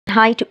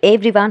Hi to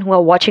everyone who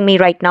are watching me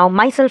right now.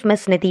 Myself,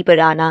 Miss Nidhi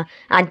Purana,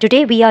 and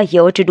today we are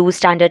here to do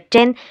Standard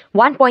 10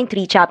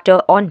 1.3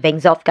 chapter on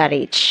Wings of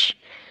Courage.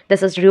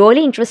 This is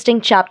really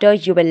interesting chapter.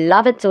 You will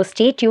love it, so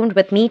stay tuned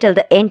with me till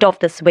the end of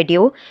this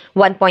video.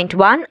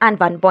 1.1 and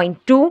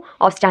 1.2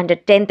 of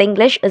Standard 10th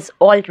English is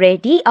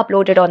already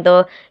uploaded on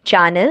the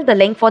channel. The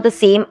link for the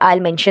same, I'll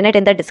mention it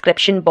in the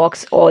description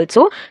box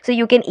also. So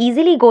you can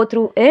easily go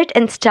through it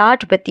and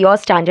start with your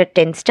Standard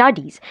 10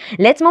 studies.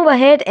 Let's move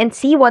ahead and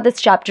see what this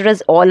chapter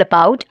is all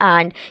about,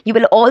 and you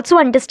will also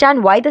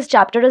understand why this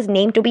chapter is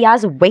named to be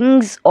as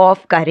Wings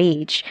of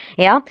Courage.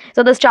 Yeah,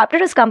 so this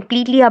chapter is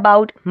completely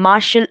about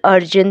Marshal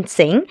Arjun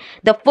Singh,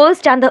 the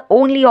first and the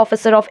only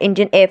officer of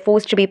Indian Air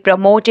Force to be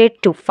promoted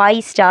to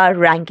 5-star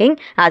ranking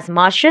as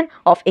Marshal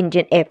of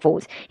Indian Air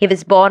Force. He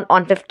was born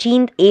on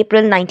 15th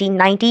April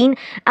 1919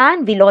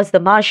 and we lost the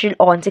Marshal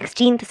on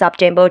 16th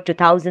September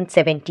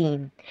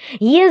 2017.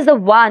 He is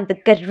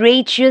the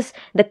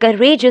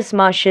courageous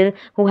Marshal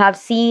who have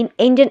seen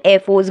Indian Air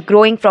Force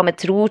growing from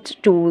its roots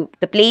to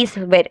the place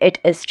where it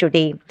is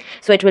today.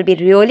 So it will be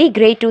really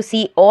great to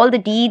see all the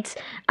deeds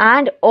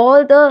and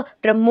all the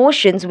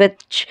promotions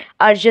which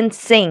Arjun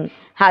Singh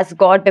has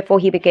got before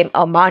he became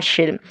a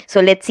marshal.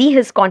 So let's see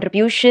his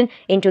contribution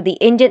into the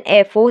Indian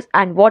Air Force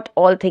and what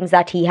all things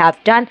that he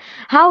have done,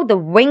 how the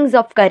Wings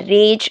of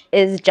Courage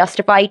is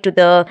justified to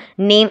the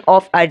name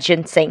of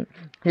Arjun Singh.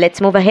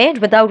 Let's move ahead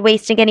without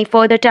wasting any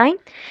further time.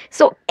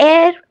 So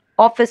Air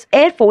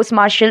Force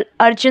Marshal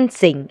Arjun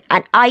Singh,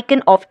 an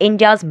icon of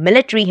India's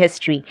military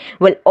history,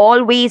 will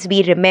always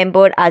be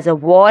remembered as a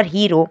war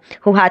hero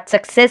who had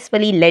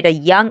successfully led a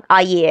young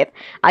IAF.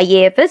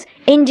 IAF is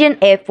Indian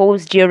Air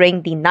Force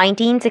during the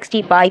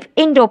 1965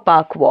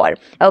 Indo-Pak War.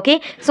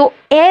 Okay, so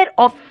Air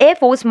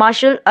Force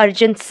Marshal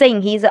Arjun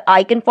Singh, he is an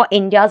icon for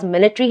India's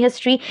military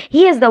history.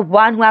 He is the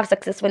one who have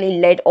successfully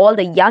led all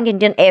the young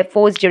Indian Air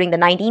Force during the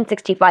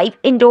 1965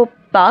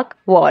 Indo-Pak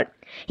War.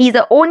 He is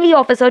the only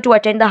officer to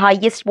attain the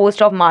highest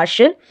post of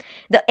Marshal,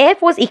 the Air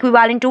Force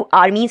equivalent to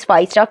Army's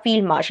 5-star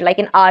Field Marshal. Like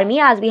in Army,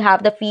 as we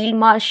have the Field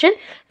Marshal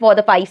for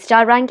the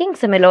 5-star ranking,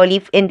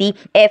 similarly in the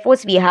Air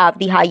Force, we have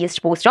the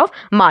highest post of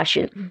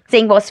Marshal.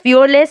 Singh was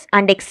fearless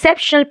and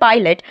exceptional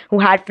pilot who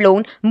had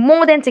flown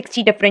more than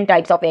 60 different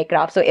types of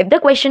aircraft. So if the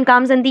question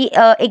comes in the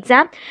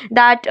exam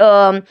that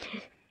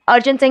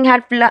Arjun Singh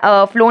had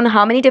flown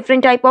how many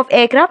different type of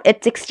aircraft?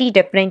 It's 60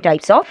 different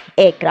types of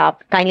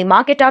aircraft. Kindly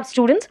mark it up,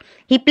 students.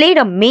 He played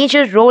a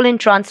major role in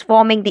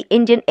transforming the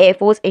Indian Air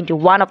Force into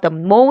one of the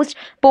most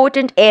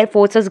potent air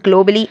forces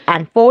globally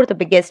and fourth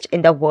biggest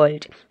in the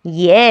world.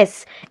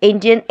 Yes,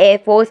 Indian Air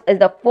Force is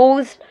the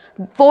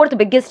fourth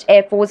biggest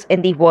air force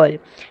in the world.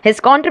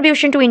 His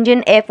contribution to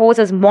Indian Air Force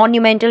is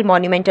monumental.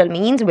 Monumental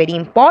means very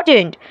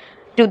important.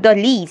 To the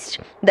least,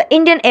 the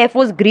Indian Air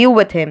Force grew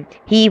with him.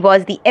 He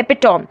was the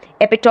epitome.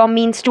 Epitome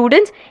means,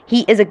 students,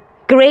 he is a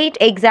great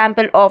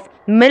example of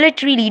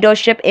military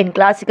leadership in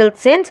classical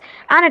sense,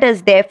 and it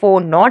is therefore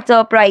not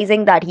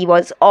surprising that he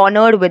was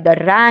honored with the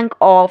rank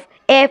of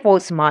Air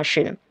Force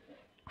Marshal.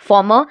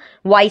 Former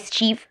Vice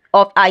Chief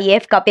of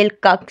IAF Kapil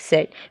Kak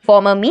said.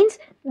 Former means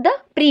the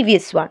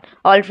previous one.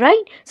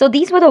 Alright, so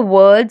these were the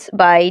words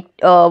by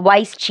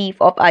Vice Chief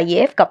of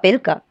IAF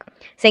Kapil Kak.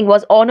 Singh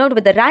was honored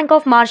with the rank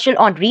of Marshal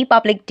on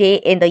Republic Day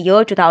in the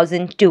year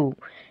 2002.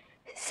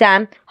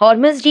 Sam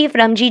Hormuzji,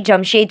 Ramji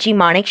Jamshedji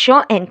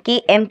Manekshaw and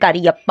K.M.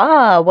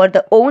 Kariyappa were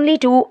the only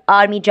two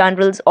army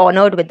generals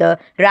honored with the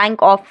rank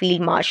of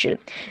Field Marshal.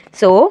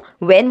 So,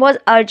 when was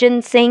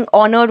Arjun Singh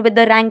honored with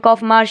the rank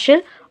of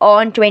Marshal?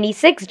 On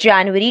 26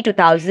 January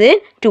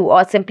 2002,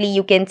 or simply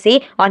you can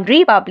say on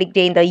Republic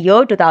Day in the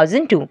year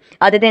 2002.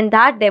 Other than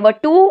that, there were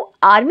two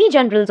army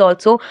generals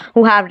also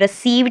who have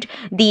received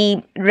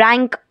the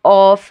rank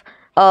of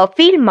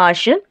Field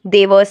Marshal.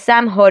 They were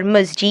Sam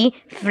Hormuzji,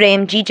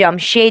 Premji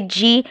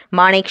Jamshedji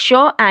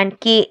Manekshaw and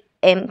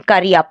K.M.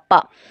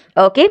 Kariyappa.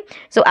 Okay,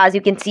 so as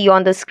you can see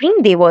on the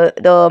screen, they were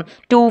the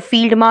two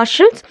field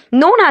marshals.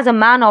 Known as a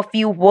man of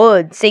few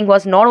words, Singh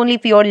was not only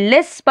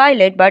fearless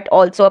pilot but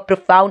also a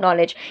profound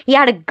knowledge. He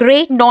had a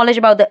great knowledge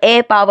about the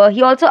air power.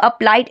 He also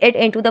applied it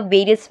into the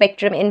various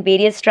spectrum in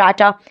various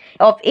strata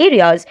of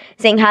areas.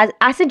 Singh has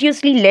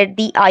assiduously led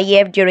the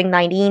IAF during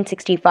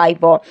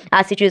 1965 war.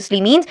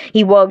 Assiduously means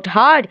he worked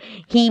hard.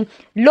 He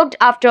looked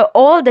after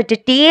all the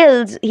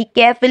details. He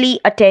carefully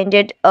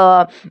attended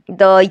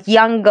the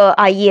young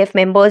IAF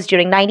members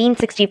during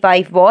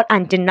 1965 war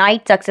and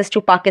denied success to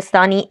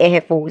Pakistani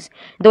Air Force.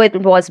 Though it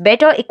was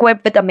better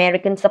equipped with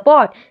American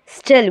support,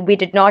 still we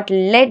did not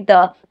let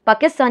the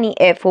Pakistani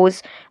Air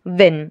Force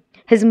win.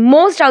 His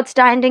most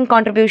outstanding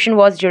contribution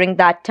was during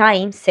that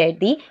time, said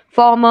the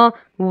former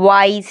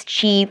Vice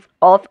Chief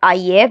of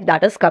IAF,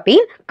 that is Kapil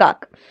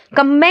Kak.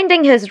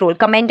 Commending his role.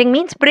 Commending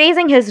means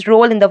praising his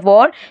role in the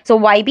war. So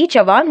YB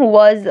Chavan, who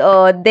was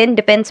then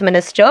defense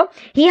minister,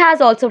 he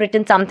has also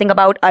written something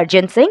about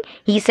Arjun Singh.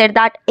 He said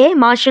that a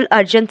Marshal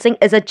Arjun Singh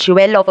is a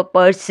jewel of a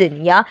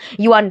person. Yeah,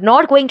 you are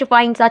not going to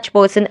find such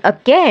person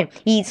again.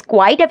 He is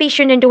quite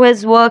efficient into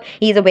his work.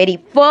 He is a very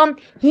firm.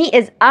 He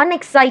is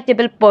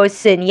unexcitable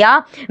person.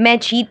 Yeah, मैं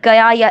जीत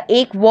गया या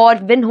एक war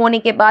win होने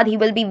के बाद he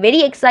will be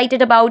very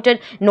excited about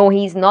it. No,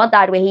 he is not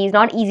that way. He is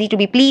not easy to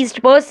be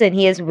pleased person.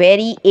 He is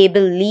very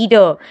able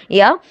leader.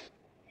 Yeah.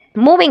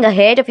 Moving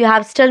ahead, if you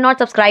have still not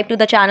subscribed to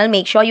the channel,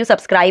 make sure you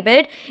subscribe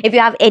it. If you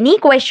have any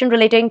question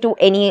relating to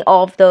any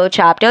of the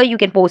chapter, you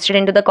can post it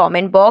into the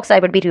comment box. I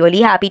would be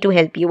really happy to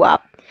help you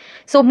up.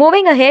 So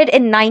moving ahead,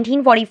 in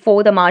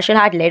 1944, the marshal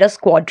had led a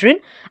squadron.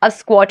 A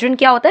squadron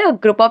क्या होता है? A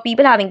group of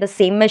people having the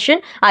same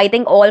mission. I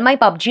think all my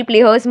PUBG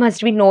players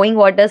must be knowing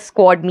what the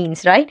squad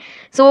means, right?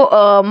 So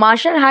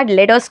marshal had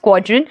led a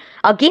squadron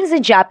against the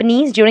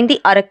Japanese during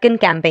the Arakan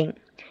campaign,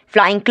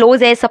 flying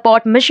close air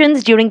support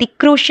missions during the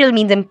crucial,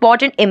 means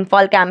important,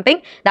 Imphal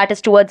camping, that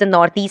is towards the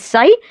northeast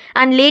side,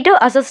 and later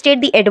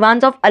assisted the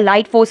advance of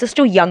allied forces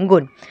to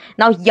Yangon.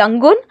 Now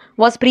Yangon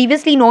was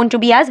previously known to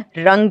be as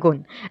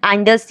Rangoon,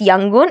 and this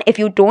Yangon, if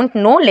you don't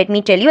know, let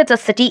me tell you, it's a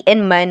city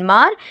in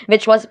Myanmar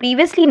which was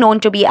previously known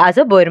to be as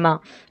a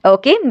Burma,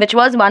 okay, which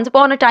was once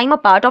upon a time a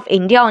part of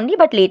India only,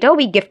 but later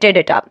we gifted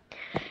it up.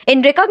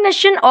 In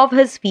recognition of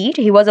his feat,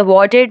 he was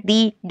awarded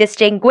the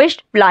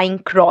Distinguished Flying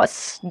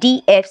Cross,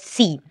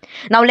 DFC.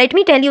 Now, let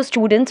me tell you,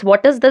 students,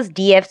 what is this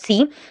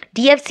DFC?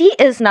 DFC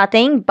is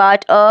nothing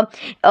but a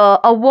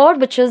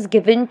award which is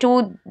given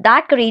to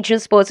that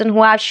courageous person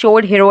who have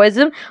showed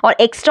heroism or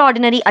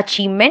extraordinary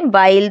achievement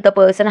while the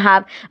person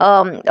have,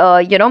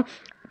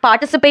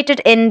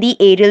 participated in the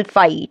aerial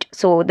fight.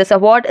 So this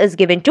award is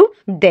given to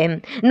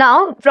them.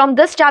 Now from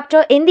this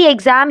chapter in the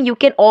exam, you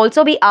can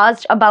also be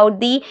asked about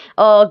the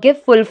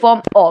give full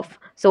form of.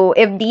 So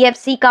if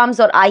DFC comes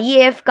or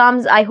IAF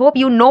comes, I hope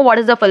you know what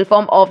is the full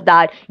form of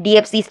that.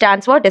 DFC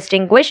stands for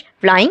Distinguished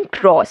Flying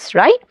Cross,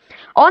 right?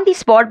 On the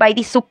spot by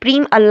the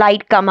Supreme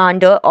Allied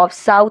Commander of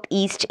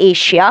Southeast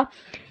Asia,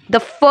 the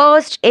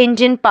first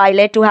Indian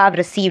pilot to have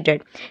received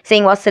it.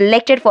 Singh was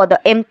selected for the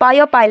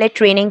Empire Pilot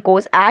Training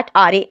Course at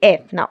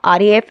RAF. Now,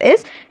 RAF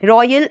is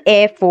Royal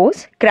Air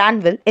Force,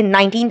 Cranwell, in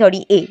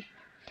 1938.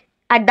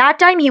 At that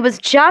time, he was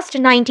just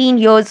 19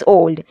 years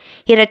old.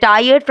 He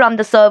retired from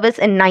the service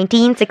in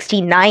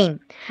 1969.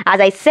 As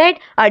I said,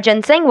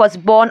 Arjun Singh was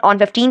born on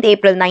 15th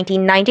April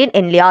 1919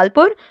 in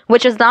Lialpur,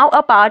 which is now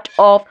a part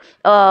of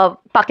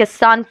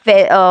Pakistan,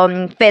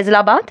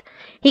 Faisalabad.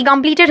 He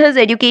completed his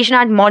education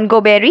at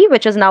Montgomery,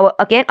 which is now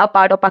again a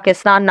part of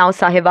Pakistan, now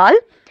Sahiwal.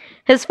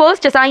 His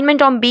first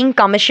assignment on being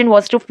commissioned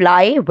was to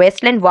fly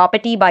Westland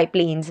Wapiti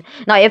biplanes.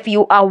 Now, if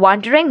you are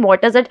wondering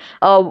what is it,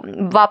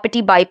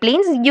 Wapiti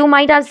biplanes, you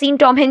might have seen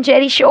Tom and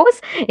Jerry shows.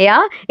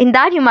 Yeah, in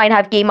that you might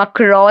have came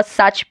across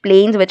such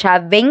planes which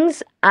have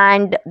wings,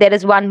 and there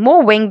is one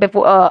more wing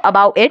before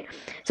above it.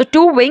 So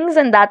 2 wings,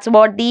 and that's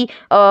what the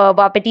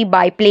Wapiti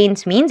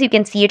biplanes means. You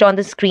can see it on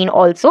the screen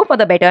also for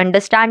the better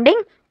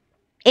understanding.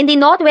 In the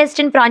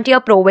Northwestern Frontier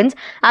Province,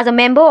 as a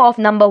member of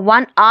number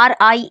 1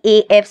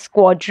 RIAF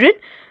Squadron,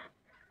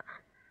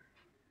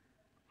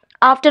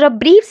 after a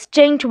brief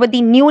stint with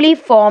the newly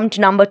formed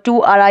number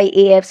 2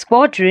 RIAF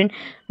Squadron,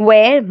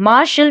 where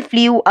Marshal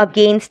flew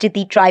against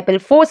the tribal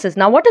forces.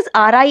 Now, what is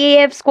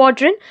RIAF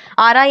Squadron?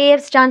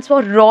 RIAF stands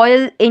for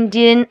Royal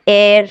Indian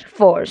Air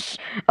Force.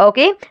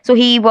 Okay, so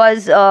he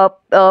was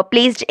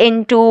placed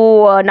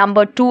into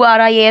number 2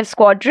 RIAF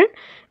Squadron,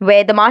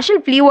 where the Marshal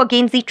flew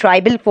against the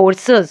tribal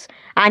forces,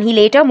 and he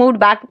later moved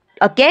back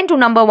again to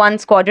number 1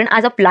 Squadron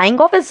as a flying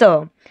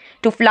officer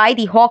to fly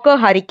the Hawker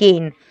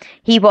Hurricane.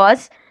 He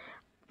was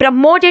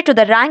promoted to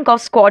the rank of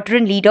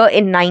squadron leader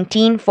in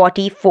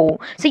 1944.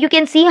 So you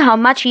can see how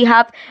much he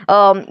have,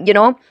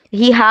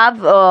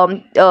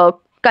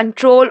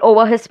 control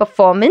over his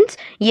performance.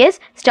 Yes,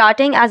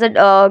 starting as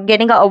a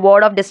getting an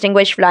award of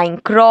Distinguished Flying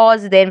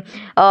Cross, then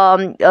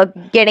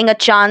getting a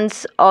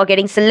chance or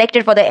getting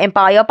selected for the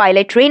Empire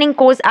Pilot Training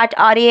Course at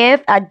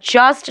RAF at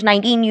just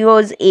 19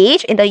 years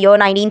age in the year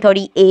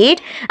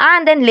 1938,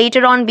 and then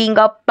later on being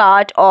a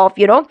part of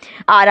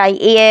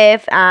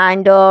RIAF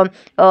and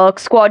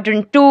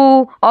Squadron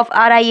 2 of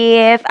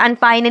RIAF, and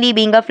finally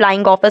being a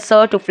flying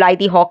officer to fly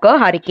the Hawker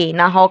Hurricane.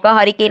 Now Hawker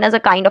Hurricane is a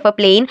kind of a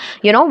plane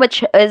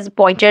which is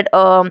pointed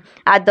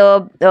at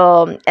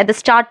the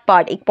start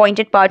part, एक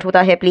pointed part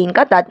होता है plane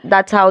का.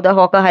 That's how the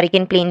Hawker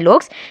Hurricane plane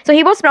looks. So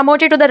he was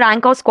promoted to the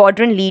rank of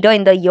squadron leader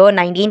in the year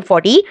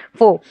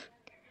 1944.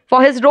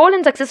 For his role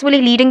in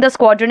successfully leading the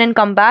squadron in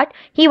combat,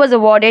 he was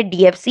awarded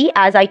DFC,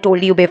 as I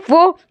told you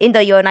before, in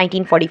the year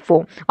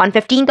 1944. On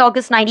 15th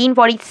August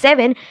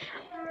 1947,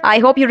 I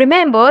hope you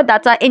remember,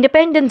 that's our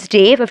Independence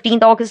Day,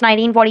 15th August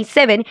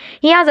 1947.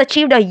 He has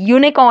achieved a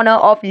unique honor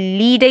of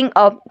leading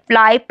a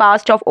fly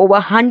past of over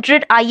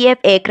 100 IAF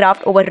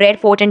aircraft over Red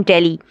Fort in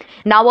Delhi.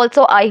 Now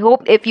also, I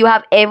hope if you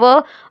have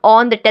ever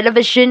on the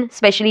television,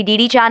 especially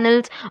DD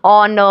channels,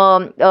 on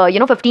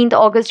 15th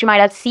August, you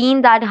might have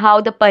seen that how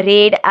the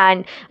parade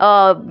and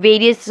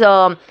various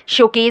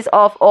showcase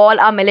of all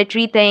our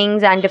military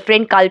things and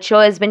different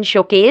culture has been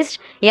showcased,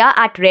 yeah,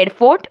 at Red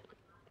Fort.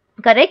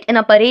 Correct, in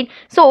a parade.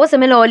 So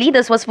similarly,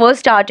 this was first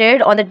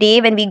started on the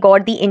day when we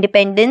got the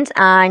independence,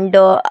 and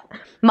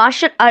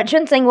Marshal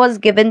Arjun Singh was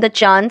given the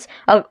chance,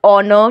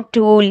 honor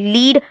to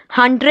lead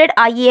 100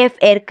 IAF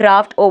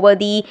aircraft over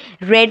the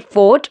Red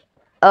Fort,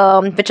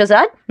 which is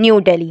at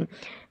New Delhi.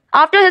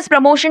 After his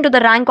promotion to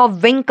the rank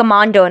of Wing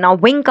Commander, now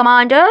Wing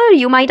Commander,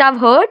 you might have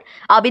heard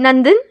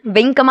Abhinandan,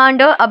 Wing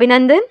Commander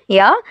Abhinandan,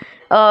 yeah.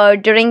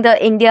 During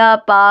the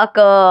India-Pak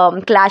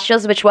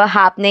clashes which were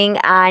happening,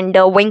 and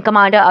Wing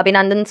Commander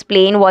Abhinandan's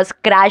plane was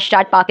crashed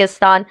at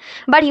Pakistan,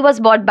 but he was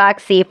brought back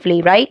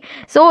safely, right?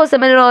 So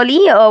similarly,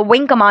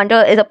 Wing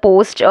Commander is a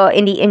post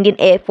in the Indian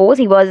Air Force.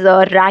 He was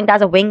ranked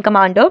as a Wing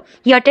Commander.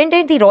 He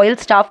attended the Royal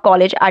Staff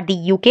College at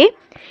the UK.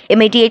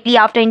 Immediately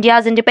after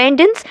India's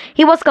independence,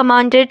 he was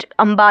commanded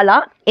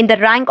Ambala in the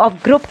rank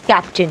of Group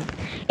Captain.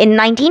 In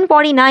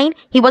 1949,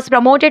 he was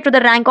promoted to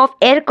the rank of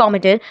Air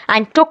Commodore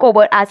and took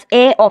over as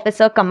Air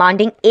Officer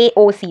Commanding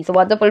AOC. So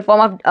what's the full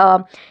form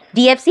of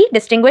DFC?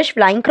 Distinguished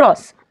Flying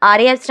Cross.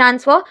 RAF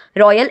stands for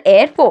Royal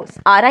Air Force.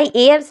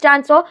 RIAF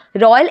stands for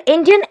Royal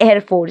Indian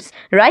Air Force,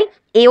 right?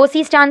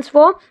 AOC stands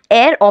for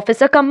Air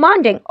Officer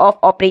Commanding of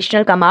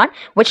Operational Command,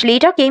 which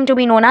later came to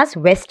be known as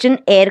Western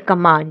Air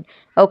Command.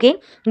 Okay,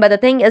 but the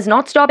thing is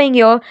not stopping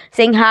here.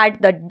 Singh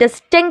had the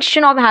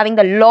distinction of having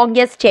the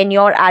longest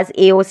tenure as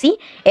AOC,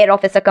 Air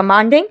Officer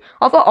Commanding,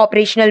 of an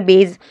operational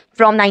base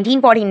from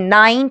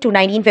 1949 to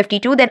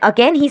 1952. Then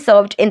again he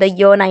served in the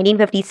year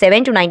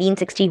 1957 to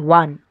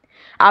 1961.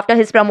 After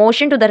his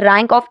promotion to the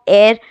rank of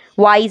Air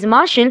Vice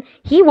Marshal,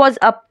 he was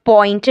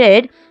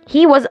appointed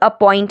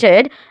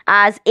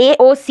as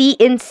AOC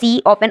in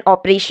C of an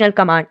operational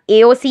command.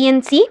 AOC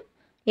in C,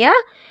 yeah,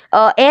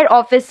 Air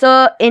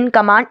Officer in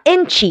Command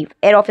in Chief,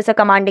 Air Officer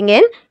Commanding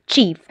in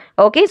Chief.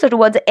 Okay, so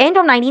towards the end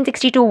of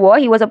 1962 war,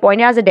 he was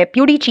appointed as a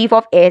Deputy Chief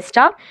of Air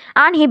Staff,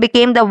 and he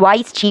became the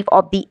Vice Chief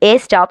of the Air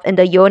Staff in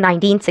the year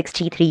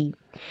 1963.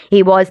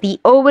 He was the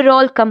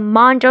overall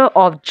commander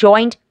of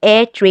Joint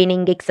Air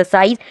Training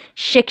Exercise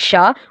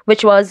Shiksha,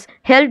 which was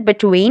held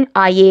between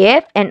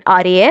IAF and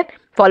RAF,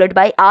 followed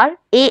by our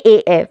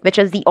AAF, which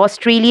is the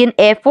Australian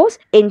Air Force,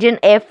 Indian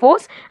Air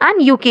Force,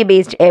 and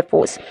UK-based Air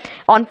Force.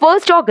 On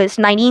 1st August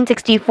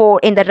 1964,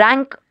 in the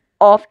rank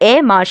of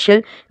Air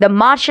Marshal, the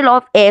Marshal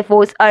of Air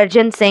Force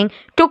Arjun Singh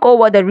took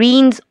over the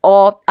reins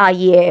of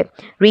IAF.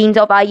 Reins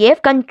of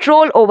IAF,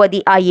 control over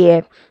the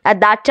IAF. At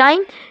that time,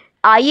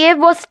 IAF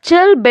was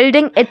still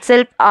building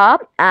itself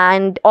up,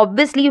 and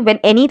obviously when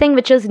anything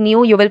which is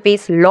new, you will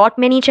face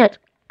many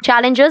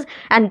challenges,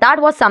 and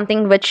that was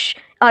something which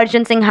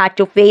Arjun Singh had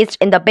to face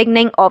in the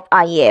beginning of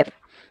IAF.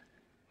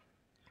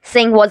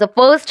 Singh was the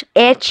first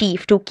air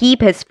chief to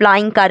keep his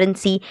flying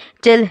currency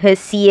till his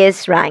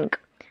CS rank,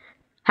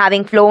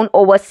 having flown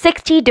over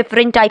 60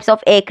 different types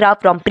of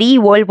aircraft from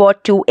pre-World War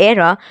II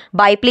era,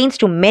 biplanes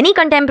to many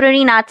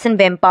contemporary Gnats and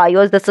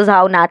Vampires. This is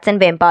how Gnats and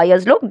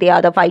Vampires look. They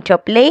are the fighter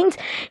planes.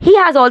 He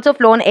has also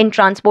flown in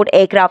transport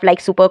aircraft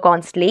like Super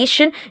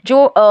Constellation,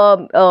 जो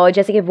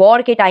जैसे कि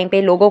war के time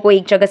पे लोगों को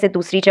एक जगह से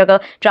दूसरी जगह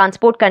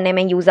transport करने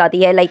में use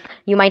आती है. Like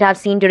you might have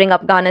seen during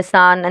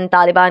Afghanistan and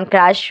Taliban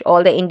crash,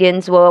 all the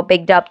Indians were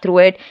picked up through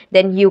it.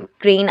 Then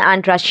Ukraine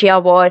and Russia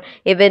war,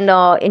 even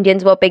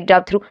Indians were picked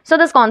up through. So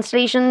this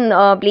Constellation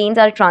planes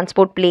are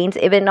transport planes.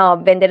 Even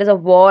when there is a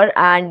war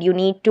and you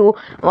need to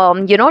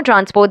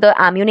transport the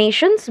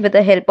ammunitions, with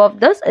the help of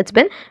this it's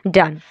been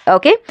done.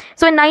 Okay,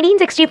 so in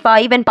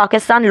 1965, when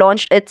Pakistan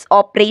launched its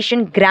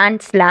Operation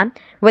Grand Slam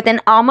with an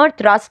armored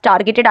thrust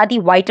targeted at the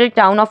vital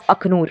town of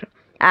Akhnur,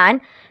 and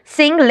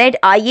Singh led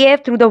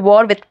IAF through the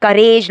war with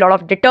courage, lot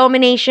of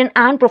determination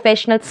and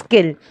professional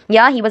skill.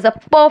 Yeah, he was a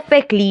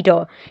perfect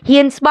leader. He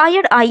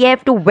inspired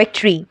IAF to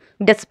victory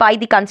despite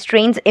the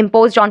constraints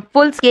imposed on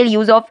full-scale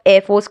use of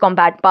Air Force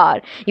combat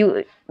power.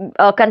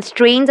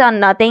 Constraints are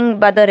nothing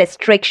but the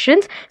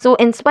restrictions. So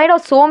in spite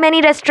of so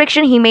many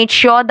restrictions, he made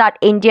sure that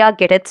India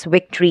get its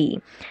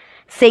victory.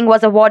 Singh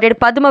was awarded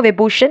Padma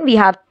Vibhushan. We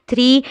have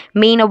 3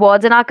 main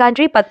awards in our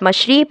country: Padma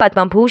Shri,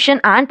 Padma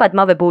Bhushan and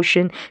Padma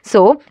Vibhushan.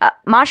 So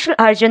Marshal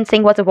Arjun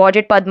Singh was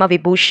awarded Padma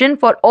Vibhushan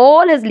for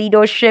all his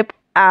leadership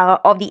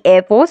of the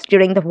Air Force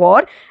during the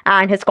war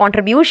and his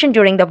contribution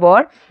during the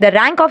war. The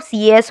rank of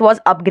CS was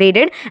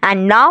upgraded,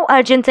 and now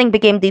Arjun Singh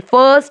became the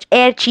first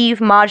Air Chief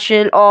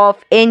Marshal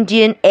of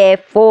Indian Air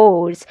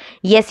Force.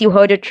 Yes, you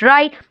heard it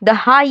right, the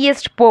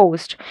highest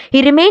post.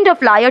 He remained a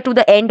flyer to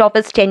the end of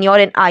his tenure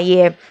in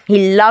IAF.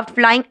 He loved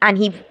flying and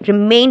he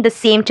remained the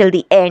same till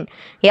the end.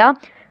 Yeah.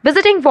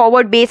 Visiting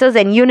forward bases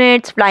and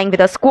units, flying with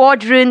a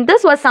squadron,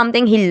 this was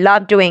something he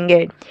loved doing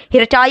it. He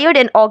retired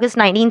in August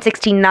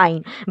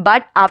 1969,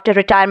 but after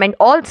retirement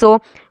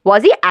also,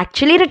 was he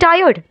actually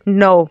retired?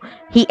 No.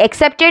 He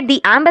accepted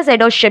the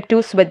ambassadorship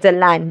to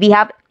Switzerland. We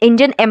have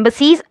Indian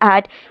embassies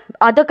at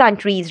other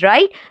countries,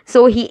 right?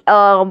 So he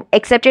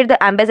accepted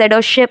the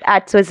ambassadorship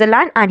at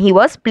Switzerland and he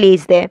was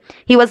placed there.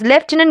 He was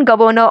Lieutenant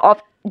Governor of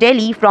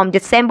Delhi from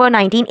December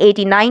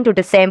 1989 to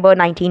December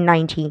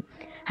 1990.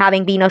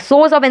 Having been a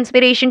source of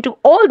inspiration to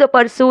all the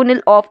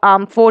personnel of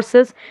armed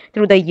forces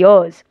through the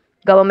years.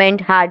 Government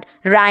had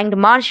ranked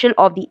Marshal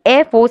of the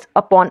Air Force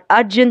upon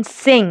Arjun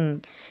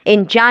Singh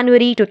in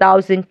January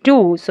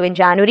 2002. So in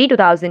January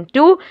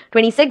 2002,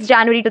 26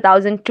 January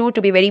 2002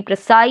 to be very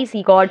precise,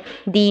 he got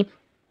the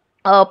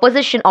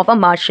position of a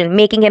Marshal,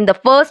 making him the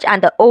first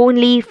and the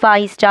only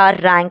 5-star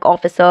rank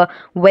officer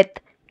with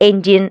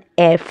Indian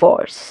Air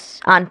Force.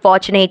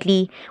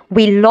 Unfortunately,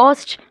 we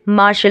lost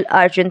Marshal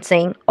Arjun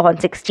Singh on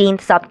 16th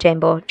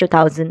September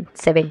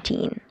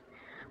 2017.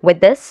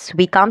 With this,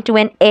 we come to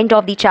an end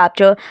of the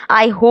chapter.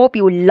 I hope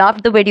you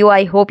loved the video.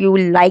 I hope you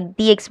liked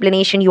the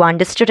explanation. You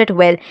understood it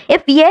well.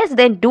 If yes,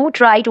 then do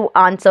try to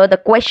answer the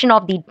question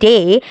of the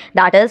day.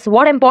 That is,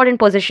 what important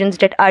positions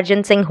did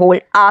Arjun Singh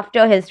hold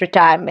after his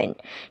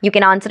retirement? You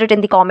can answer it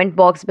in the comment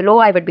box below.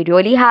 I would be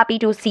really happy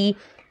to see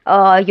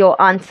your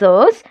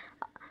answers.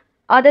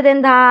 Other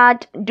than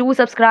that, do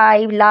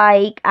subscribe,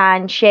 like,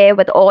 and share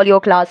with all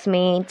your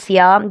classmates.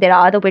 Yeah, there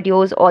are other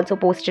videos also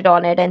posted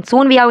on it. And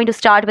soon we are going to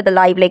start with the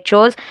live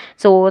lectures.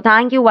 So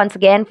thank you once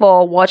again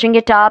for watching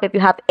it up. If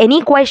you have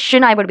any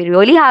question, I would be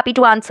really happy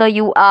to answer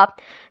you up.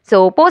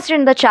 So post it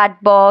in the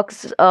chat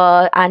box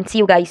and see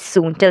you guys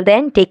soon. Till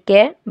then, take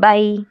care.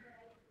 Bye.